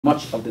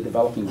much of the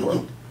developing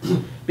world.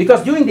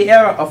 Because during the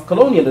era of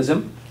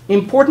colonialism,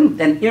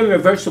 important and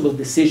irreversible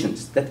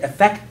decisions that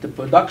affect the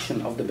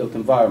production of the built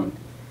environment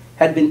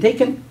had been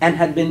taken and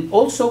had been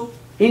also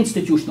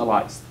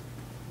institutionalized.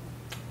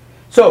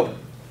 So,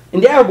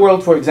 in the Arab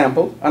world, for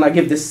example, and I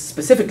give this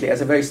specifically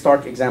as a very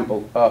stark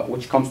example,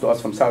 which comes to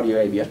us from Saudi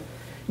Arabia,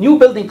 new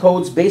building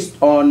codes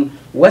based on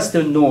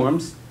Western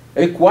norms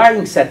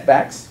requiring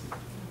setbacks,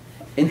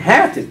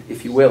 inherited,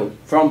 if you will,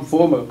 from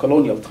former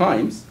colonial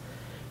times,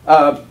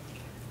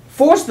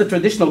 forced the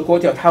traditional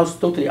courtyard house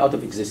totally out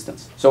of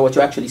existence. So what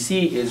you actually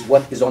see is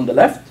what is on the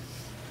left.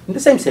 In the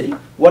same city,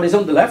 what is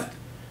on the left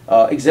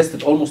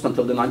existed almost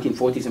until the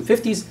 1940s and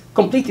 50s,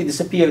 completely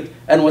disappeared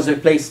and was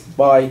replaced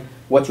by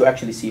what you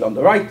actually see on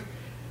the right.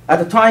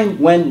 At a time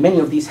when many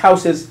of these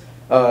houses,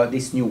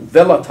 these new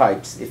villa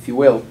types, if you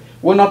will,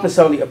 were not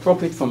necessarily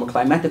appropriate from a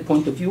climatic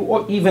point of view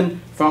or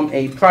even from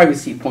a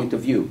privacy point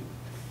of view.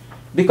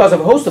 Because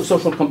of a host of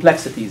social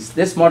complexities,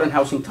 this modern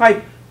housing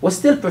type was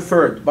still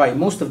preferred by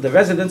most of the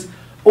residents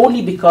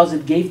only because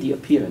it gave the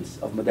appearance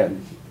of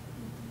modernity.